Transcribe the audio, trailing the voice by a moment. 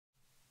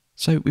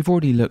So we've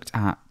already looked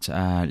at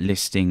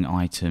listing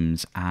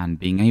items and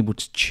being able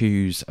to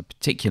choose a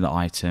particular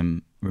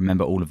item.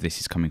 Remember, all of this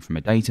is coming from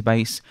a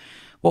database.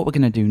 What we're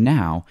going to do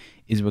now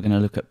is we're going to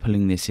look at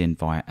pulling this in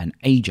via an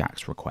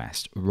AJAX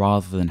request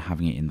rather than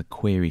having it in the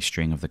query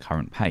string of the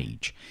current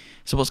page.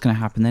 So what's going to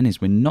happen then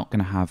is we're not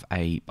going to have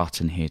a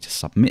button here to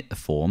submit the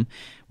form.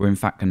 We're in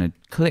fact going to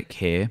click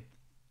here,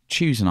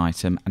 choose an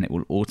item, and it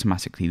will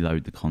automatically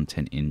load the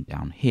content in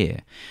down here.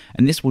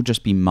 And this will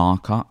just be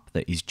markup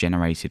that is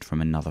generated from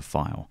another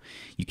file.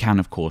 You can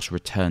of course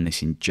return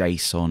this in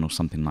JSON or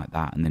something like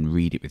that and then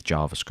read it with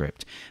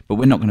JavaScript, but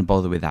we're not going to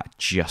bother with that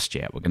just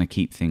yet. We're going to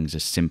keep things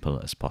as simple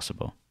as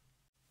possible.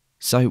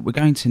 So we're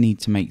going to need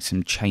to make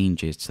some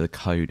changes to the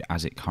code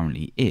as it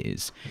currently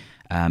is.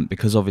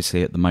 Because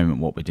obviously at the moment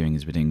what we're doing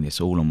is we're doing this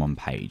all on one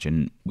page,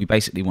 and we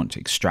basically want to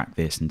extract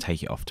this and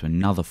take it off to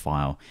another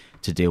file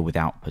to deal with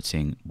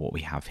outputting what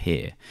we have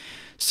here.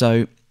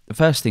 So the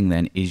first thing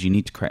then is you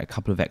need to create a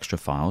couple of extra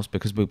files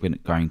because we're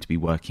going to be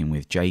working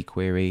with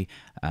jQuery,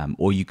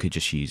 or you could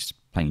just use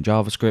plain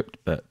JavaScript,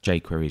 but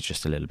jQuery is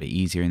just a little bit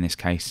easier in this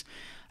case.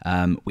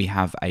 We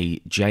have a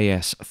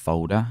JS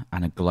folder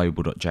and a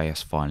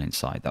global.js file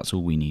inside. That's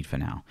all we need for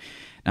now.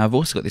 Now I've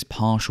also got this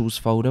partials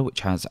folder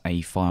which has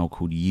a file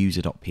called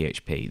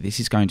user.php.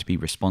 This is going to be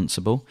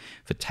responsible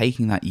for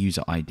taking that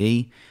user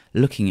ID,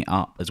 looking it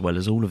up as well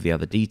as all of the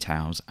other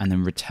details, and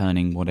then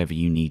returning whatever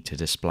you need to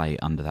display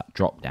under that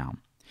dropdown.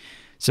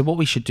 So what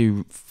we should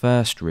do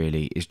first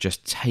really is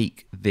just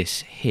take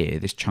this here,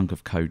 this chunk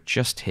of code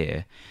just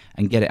here,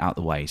 and get it out of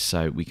the way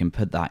so we can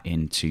put that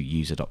into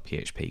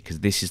user.php, because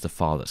this is the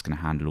file that's going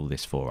to handle all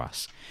this for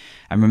us.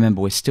 And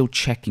remember, we're still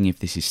checking if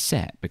this is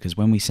set, because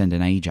when we send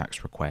an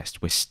AJAX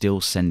request, we're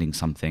still sending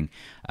something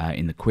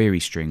in the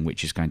query string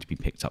which is going to be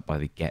picked up by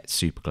the get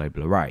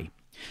superglobal array.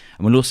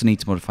 And we'll also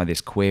need to modify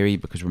this query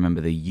because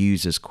remember the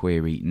user's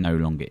query no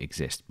longer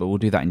exists, but we'll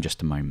do that in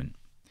just a moment.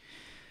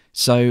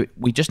 So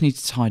we just need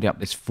to tidy up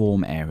this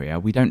form area.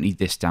 We don't need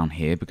this down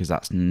here because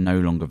that's no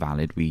longer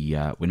valid.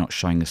 We're not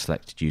showing a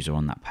selected user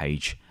on that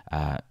page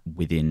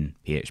within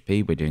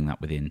PHP. We're doing that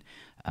within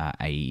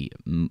a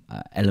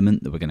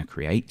element that we're going to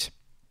create.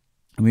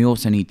 And we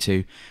also need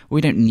to,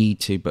 we don't need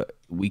to, but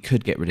we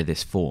could get rid of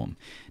this form.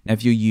 Now,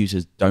 if your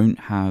users don't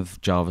have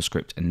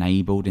JavaScript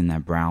enabled in their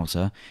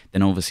browser,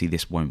 then obviously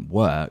this won't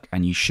work,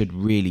 and you should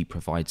really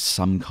provide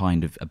some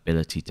kind of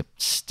ability to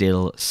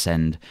still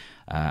send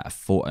a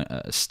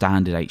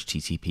standard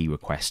HTTP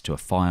request to a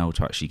file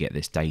to actually get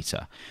this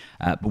data.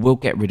 But we'll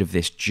get rid of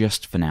this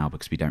just for now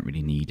because we don't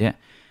really need it.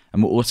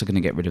 And we're also going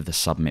to get rid of the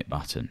submit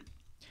button.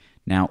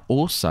 Now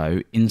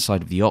also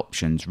inside of the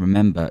options,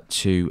 remember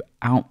to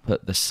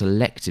output the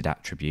selected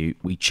attribute.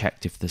 We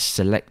checked if the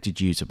selected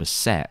user was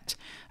set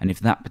and if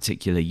that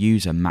particular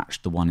user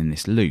matched the one in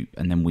this loop,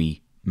 and then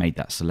we made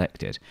that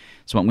selected.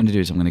 So what I'm going to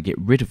do is I'm going to get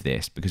rid of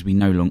this because we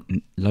no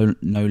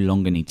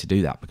longer need to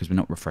do that because we're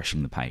not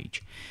refreshing the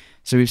page.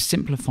 So we've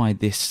simplified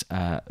this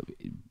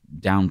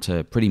down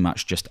to pretty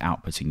much just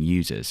outputting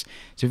users.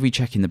 So if we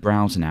check in the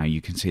browser now, you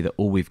can see that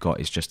all we've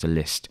got is just a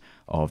list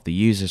of the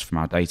users from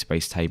our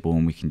database table,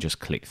 and we can just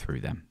click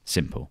through them.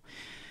 Simple.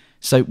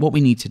 So what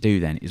we need to do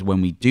then is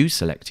when we do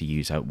select a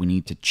user, we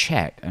need to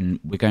check, and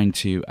we're going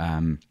to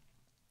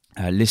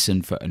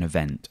listen for an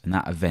event, and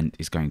that event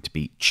is going to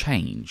be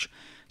change.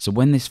 So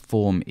when this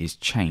form is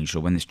changed, or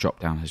when this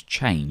dropdown has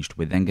changed,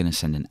 we're then going to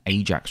send an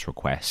AJAX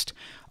request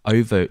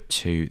over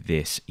to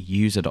this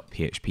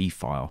user.php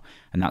file,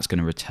 and that's going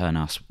to return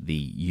us the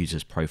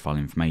user's profile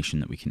information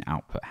that we can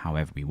output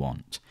however we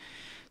want.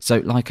 So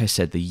like I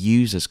said, the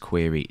user's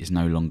query is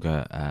no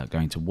longer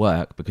going to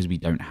work because we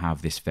don't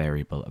have this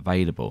variable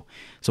available.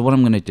 So what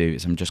I'm going to do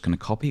is I'm just going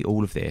to copy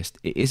all of this.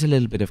 It is a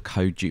little bit of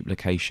code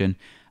duplication,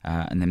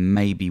 and there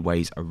may be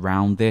ways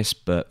around this,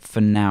 but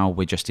for now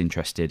we're just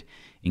interested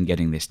in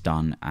getting this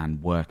done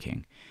and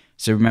working.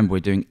 So remember, we're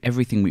doing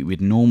everything we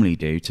would normally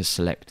do to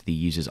select the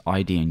user's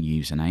ID and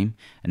username,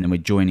 and then we're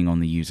joining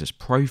on the user's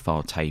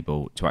profile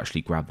table to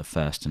actually grab the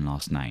first and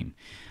last name.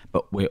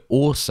 But we're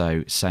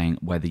also saying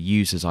where the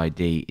user's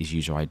ID is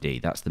user ID.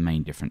 That's the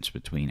main difference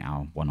between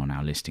our one on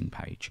our listing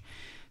page.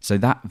 So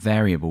that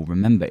variable,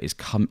 remember, is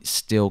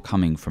still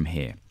coming from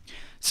here.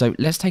 So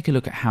let's take a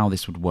look at how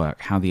this would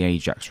work, how the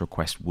AJAX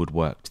request would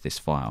work to this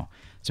file.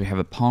 So we have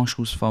a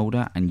partials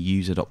folder and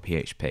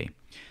user.php.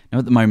 Now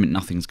at the moment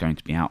nothing's going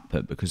to be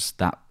output because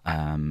that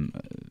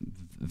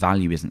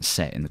value isn't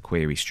set in the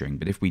query string,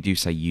 but if we do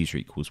say user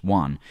equals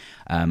 1,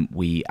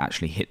 we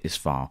actually hit this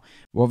file.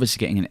 We're obviously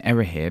getting an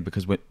error here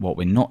because what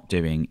we're not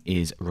doing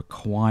is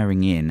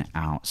requiring in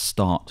our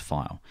start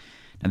file.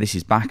 Now this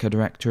is back a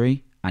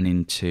directory and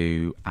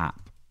into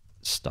app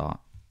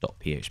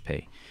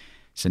start.php.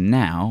 So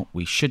now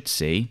we should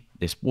see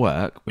this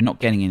work. We're not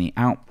getting any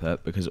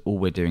output because all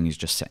we're doing is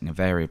just setting a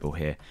variable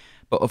here.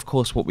 But of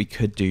course, what we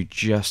could do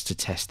just to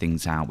test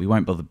things out, we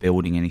won't bother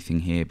building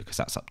anything here because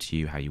that's up to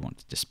you how you want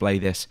to display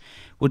this.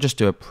 We'll just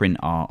do a print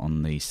R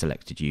on the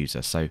selected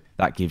user. So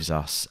that gives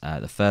us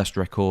the first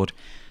record,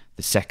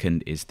 the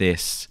second is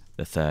this,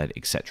 the third,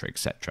 etc.,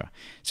 etc.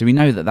 So we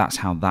know that that's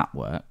how that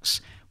works.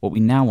 What we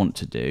now want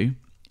to do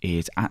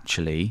is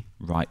actually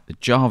write the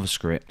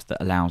JavaScript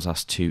that allows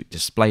us to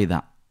display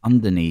that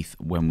underneath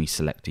when we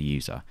select a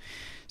user.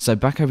 So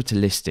back over to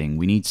listing,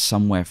 we need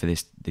somewhere for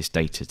this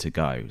data to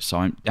go.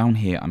 So down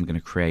here, I'm going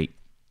to create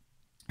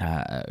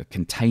a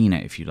container,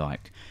 if you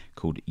like,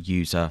 called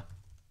user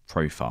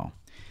profile.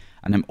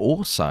 And I'm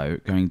also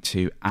going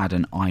to add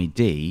an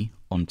ID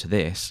onto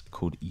this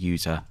called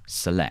user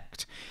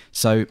select.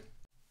 So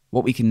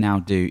what we can now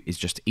do is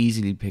just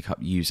easily pick up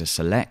user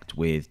select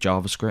with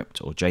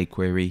JavaScript or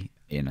jQuery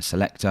in a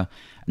selector,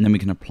 and then we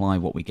can apply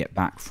what we get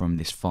back from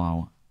this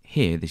file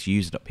here, this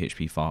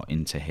user.php file,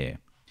 into here.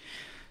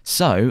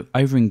 So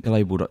over in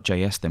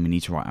global.js, then we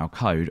need to write our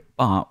code,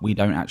 but we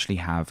don't actually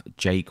have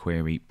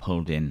jQuery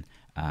pulled in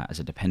as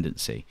a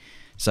dependency.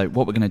 So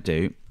what we're going to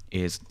do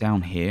is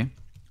down here,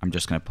 I'm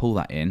just going to pull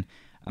that in,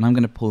 and I'm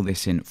going to pull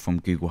this in from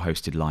Google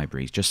hosted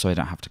libraries, just so I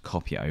don't have to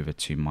copy it over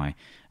to my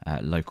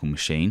local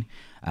machine.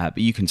 But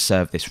you can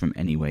serve this from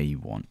anywhere you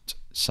want.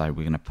 So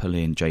we're going to pull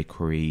in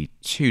jQuery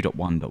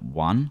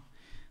 2.1.1,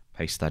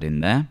 paste that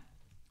in there.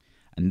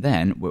 And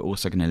then we're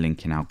also going to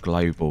link in our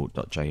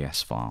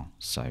global.js file.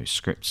 So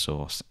script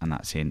source, and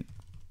that's in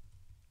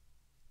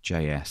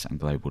JS and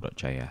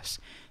global.js.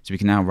 So we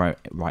can now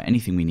write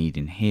anything we need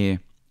in here,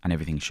 and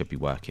everything should be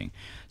working.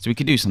 So we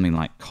could do something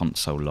like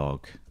console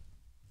log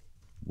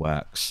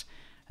works,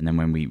 and then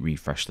when we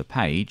refresh the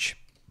page,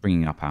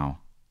 bringing up our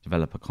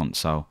developer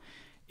console,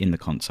 in the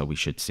console we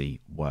should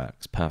see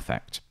works.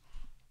 Perfect.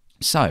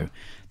 So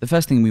the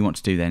first thing we want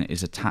to do then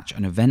is attach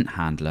an event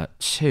handler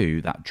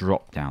to that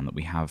drop down that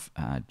we have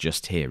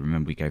just here.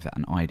 Remember, we gave that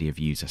an ID of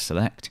user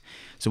select.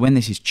 So when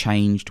this is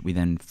changed, we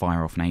then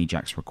fire off an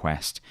AJAX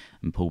request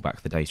and pull back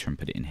the data and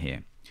put it in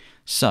here.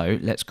 So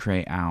let's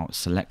create our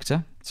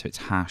selector. So it's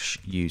hash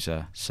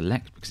user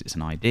select because it's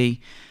an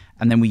ID.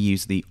 And then we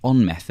use the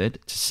on method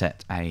to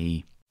set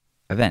a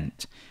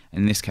event.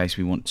 In this case,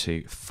 we want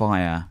to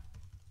fire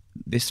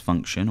this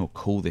function or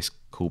call this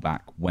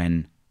callback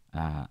when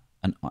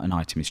an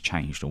item is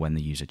changed or when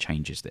the user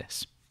changes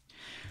this.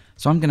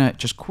 So I'm going to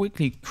just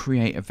quickly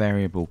create a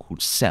variable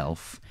called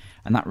self,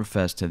 and that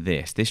refers to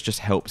this. This just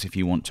helps if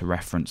you want to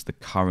reference the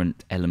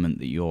current element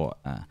that you're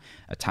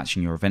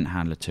attaching your event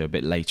handler to a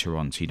bit later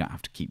on, so you don't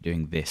have to keep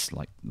doing this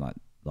like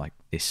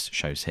this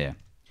shows here.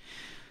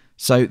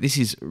 So this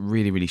is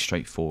really, really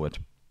straightforward.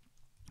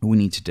 All we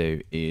need to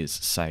do is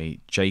say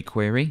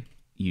jQuery,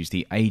 use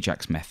the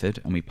AJAX method,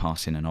 and we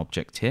pass in an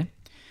object here.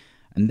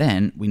 And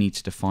then we need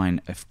to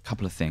define a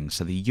couple of things.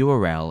 So the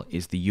URL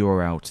is the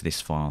URL to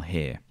this file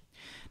here.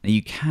 Now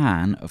you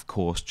can, of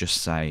course, just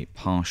say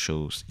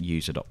partials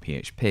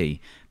user.php,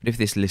 but if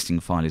this listing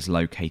file is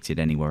located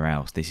anywhere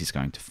else, this is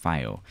going to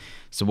fail.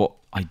 So what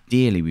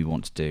ideally we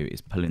want to do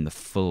is pull in the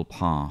full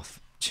path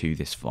to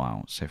this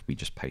file. So if we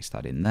just paste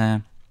that in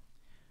there,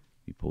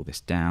 we pull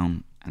this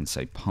down and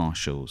say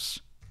partials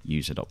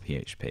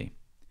user.php.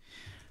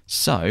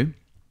 So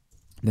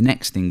the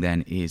next thing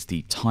then is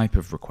the type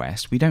of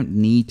request. We don't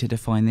need to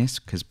define this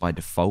because by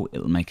default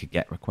it'll make a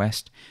GET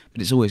request,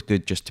 but it's always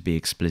good just to be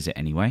explicit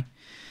anyway.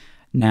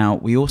 Now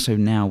we also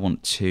now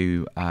want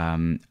to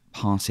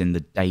pass in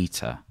the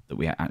data that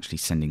we are actually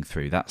sending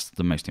through. That's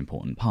the most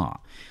important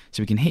part.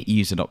 So we can hit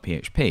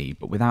user.php,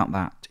 but without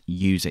that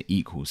user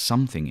equals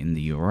something in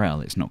the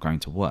URL, it's not going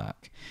to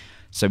work.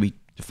 So we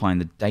define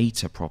the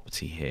data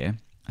property here,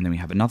 and then we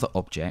have another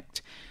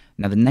object.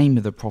 Now the name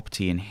of the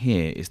property in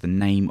here is the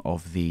name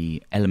of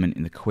the element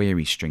in the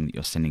query string that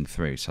you're sending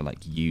through. So like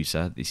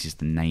user, this is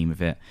the name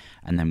of it,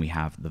 and then we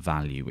have the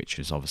value, which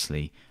is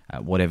obviously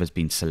whatever's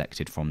been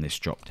selected from this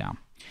dropdown.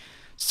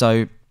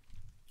 So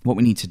what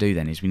we need to do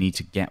then is we need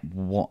to get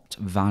what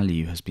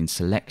value has been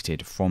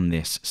selected from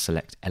this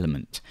select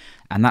element,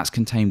 and that's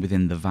contained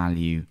within the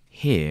value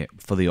here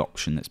for the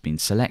option that's been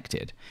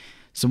selected.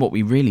 So what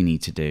we really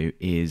need to do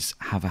is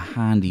have a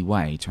handy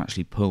way to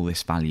actually pull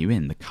this value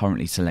in, the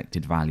currently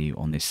selected value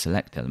on this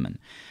select element.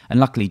 And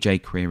luckily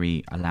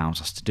jQuery allows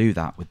us to do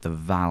that with the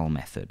val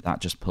method. That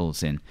just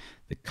pulls in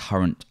the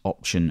current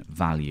option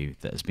value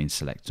that has been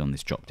selected on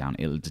this dropdown.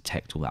 It'll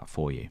detect all that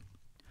for you.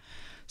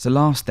 So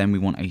last then we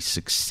want a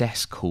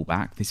success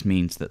callback. This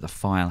means that the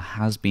file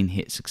has been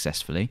hit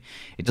successfully.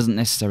 It doesn't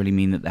necessarily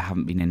mean that there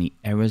haven't been any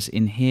errors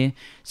in here.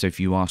 So if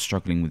you are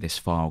struggling with this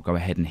file, go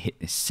ahead and hit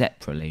this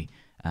separately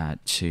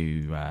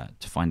to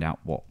find out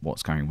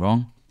what's going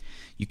wrong.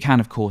 You can,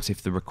 of course,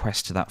 if the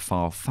request to that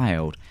file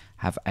failed,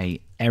 have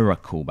a error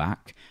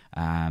callback,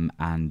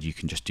 and you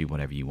can just do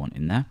whatever you want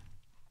in there.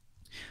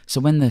 So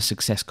when the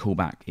success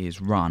callback is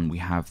run, we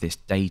have this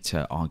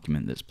data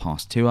argument that's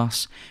passed to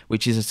us,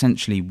 which is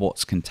essentially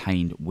what's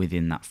contained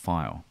within that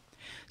file.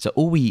 So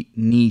all we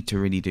need to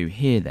really do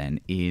here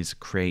then is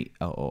create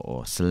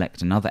or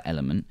select another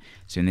element.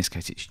 So in this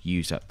case, it's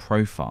user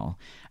profile.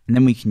 And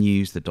then we can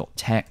use the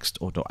 .text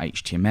or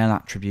 .html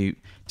attribute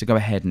to go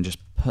ahead and just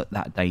put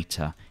that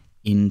data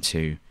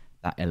into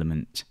that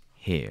element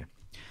here.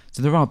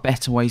 So there are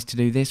better ways to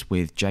do this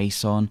with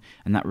JSON,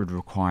 and that would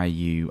require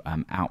you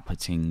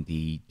outputting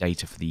the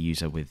data for the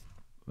user with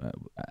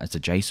as a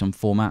JSON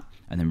format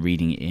and then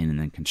reading it in and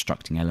then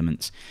constructing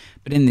elements.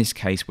 But in this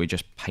case, we're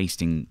just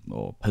pasting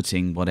or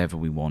putting whatever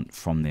we want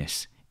from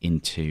this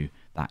into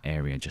that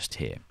area just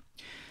here.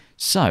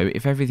 So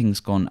if everything's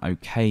gone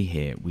okay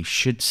here, we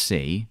should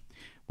see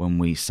when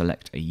we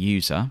select a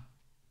user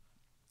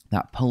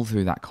that pull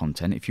through that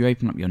content. If you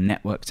open up your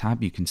network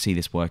tab, you can see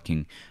this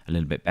working a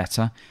little bit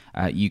better.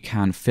 You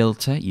can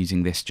filter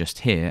using this just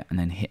here and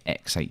then hit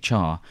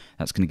XHR.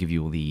 That's going to give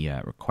you all the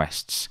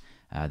requests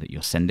that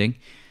you're sending.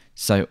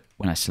 So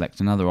when I select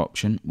another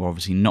option, we're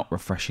obviously not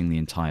refreshing the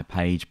entire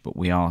page, but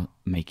we are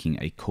making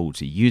a call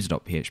to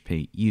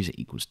user.php, user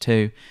equals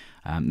 2.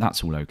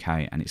 That's all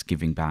okay, and it's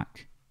giving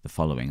back the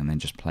following and then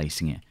just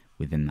placing it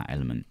within that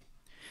element.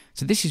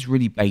 So this is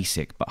really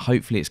basic, but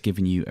hopefully it's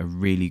given you a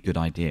really good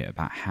idea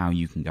about how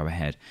you can go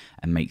ahead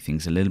and make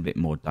things a little bit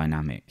more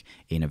dynamic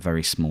in a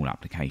very small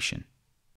application.